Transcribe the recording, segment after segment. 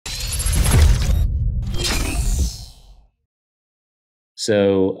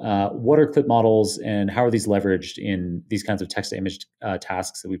So what are clip models and how are these leveraged in these kinds of text-to-image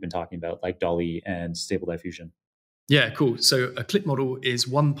tasks that we've been talking about, like DALL-E and Stable Diffusion? Yeah, cool. So a clip model is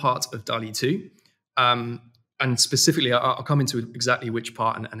one part of DALL-E 2. And specifically, I'll come into exactly which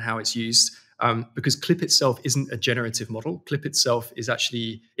part and how it's used, because clip itself isn't a generative model. Clip itself is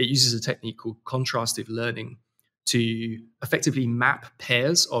actually, it uses a technique called contrastive learning to effectively map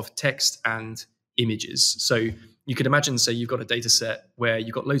pairs of text and images. So you could imagine, say, you've got a data set where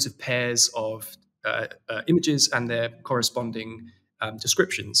you've got loads of pairs of images and their corresponding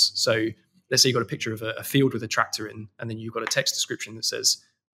descriptions. So let's say you've got a picture of a field with a tractor in, and then you've got a text description that says,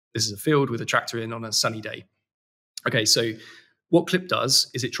 this is a field with a tractor in on a sunny day. Okay, so what Clip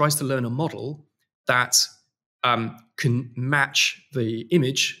does is it tries to learn a model that can match the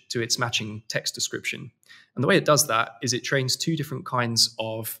image to its matching text description. And the way it does that is it trains two different kinds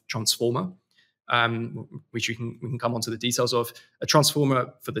of transformer, which we can come on to the details of. A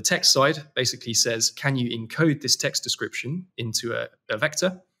transformer for the text side basically says, can you encode this text description into a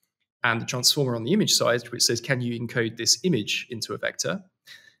vector? And the transformer on the image side, which says, can you encode this image into a vector?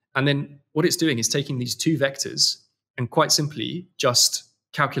 And then what it's doing is taking these two vectors and quite simply just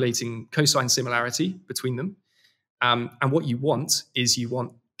calculating cosine similarity between them. And what you want is you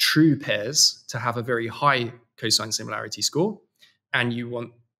want true pairs to have a very high cosine similarity score, and you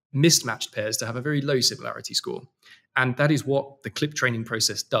want mismatched pairs to have a very low similarity score. And that is what the clip training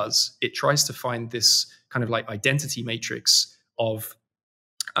process does. It tries to find this kind of like identity matrix of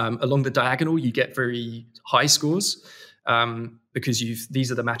along the diagonal, you get very high scores because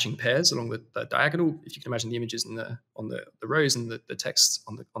these are the matching pairs along the diagonal. If you can imagine the images on the rows and the text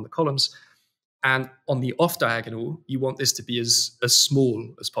on the columns. And on the off diagonal, you want this to be as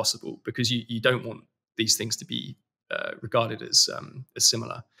small as possible because you don't want these things to be regarded as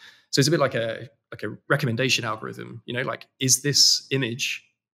similar. So it's a bit like a recommendation algorithm. You know, like, is this image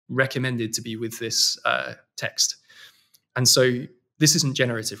recommended to be with this text? And so this isn't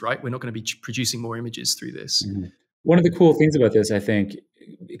generative, right? We're not going to be producing more images through this. Mm-hmm. One of the cool things about this, I think,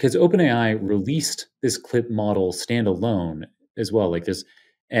 because OpenAI released this clip model standalone as well, like this.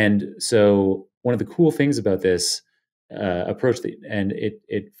 And so one of the cool things about this approach, and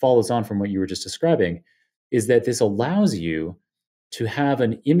it follows on from what you were just describing, is that this allows you to have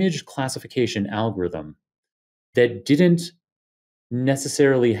an image classification algorithm that didn't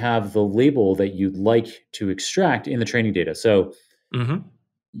necessarily have the label that you'd like to extract in the training data. So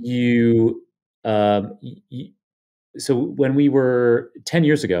so when we were 10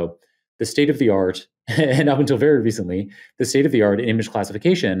 years ago, the state of the art, and up until very recently, the state of the art in image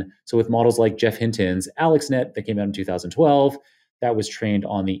classification, so with models like Jeff Hinton's AlexNet that came out in 2012, that was trained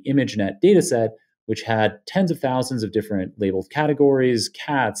on the ImageNet dataset, which had tens of thousands of different labeled categories,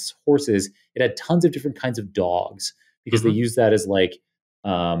 cats, horses. It had tons of different kinds of dogs because they used that as like,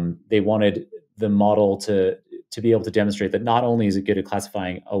 they wanted the model to be able to demonstrate that not only is it good at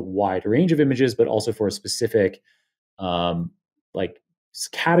classifying a wide range of images, but also for a specific like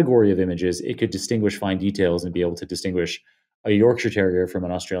category of images, it could distinguish fine details and be able to distinguish a Yorkshire Terrier from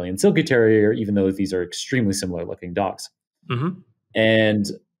an Australian Silky Terrier, even though these are extremely similar looking dogs. And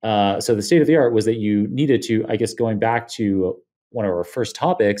so the state of the art was that you needed to, I guess, going back to one of our first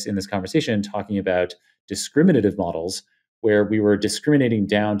topics in this conversation, talking about discriminative models, where we were discriminating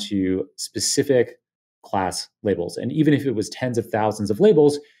down to specific class labels. And even if it was tens of thousands of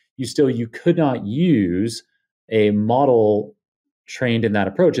labels, you could not use a model trained in that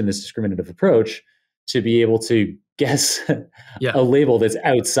approach, in this discriminative approach, to be able to guess a label that's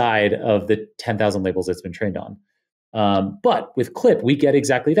outside of the 10,000 labels it's been trained on. But with Clip, we get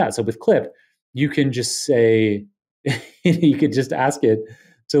exactly that. So with Clip, you can just say, you could just ask it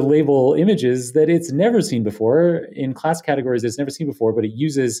to label images that it's never seen before in class categories it's never seen before, but it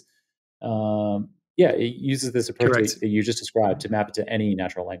uses, it uses this approach that you just described to map it to any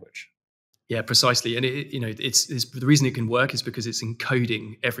natural language. Yeah, precisely. And it's the reason it can work is because it's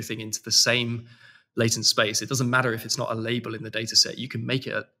encoding everything into the same latent space. It doesn't matter if it's not a label in the data set. You can make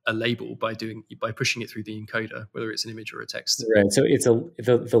it a label by pushing it through the encoder, whether it's an image or a text. Right. So it's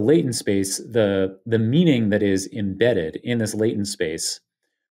the latent space, the meaning that is embedded in this latent space.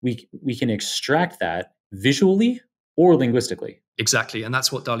 We can extract that visually or linguistically. Exactly. And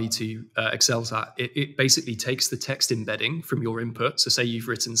that's what DALL-E 2 excels at. It basically takes the text embedding from your input. So say you've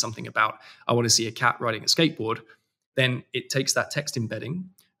written something about, I want to see a cat riding a skateboard. Then it takes that text embedding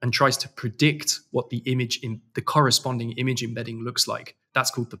and tries to predict what the corresponding image embedding looks like. That's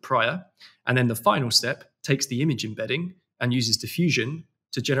called the prior. And then the final step takes the image embedding and uses diffusion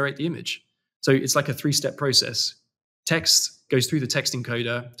to generate the image. So it's like a 3-step process. Text goes through the text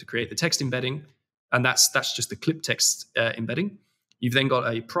encoder to create the text embedding. And that's just the clip text embedding. You've then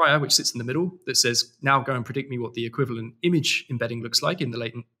got a prior, which sits in the middle, that says, now go and predict me what the equivalent image embedding looks like in the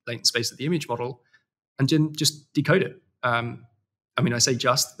latent space of the image model, and then just decode it. I mean, I say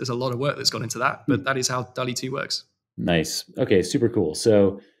just, there's a lot of work that's gone into that, but that is how DALL-E 2 works. Nice. Okay, super cool.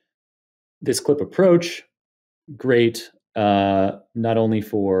 So this clip approach, great, not only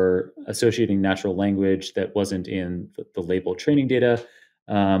for associating natural language that wasn't in the labeled training data,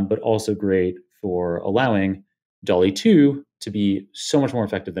 but also great for allowing DALL-E 2 to be so much more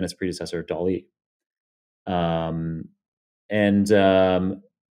effective than its predecessor, DALL-E.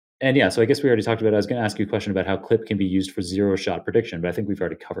 And yeah, so I guess we already talked about it. I was going to ask you a question about how CLIP can be used for zero-shot prediction, but I think we've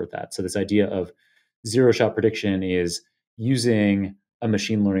already covered that. So this idea of zero-shot prediction is using a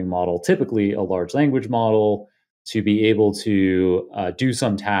machine learning model, typically a large language model, to be able to do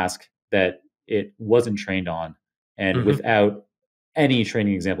some task that it wasn't trained on, and without any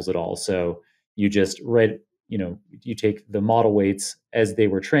training examples at all. So you just you take the model weights as they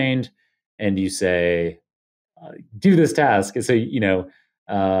were trained, and you say, do this task. And so, is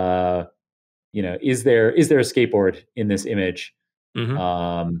there a skateboard in this image?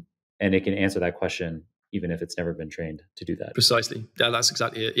 And it can answer that question, even if it's never been trained to do that. Precisely. Yeah, that's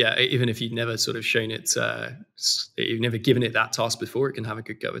exactly it. Yeah, even if you've never sort of shown it, you've never given it that task before, it can have a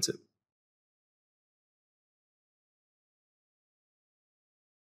good go at it.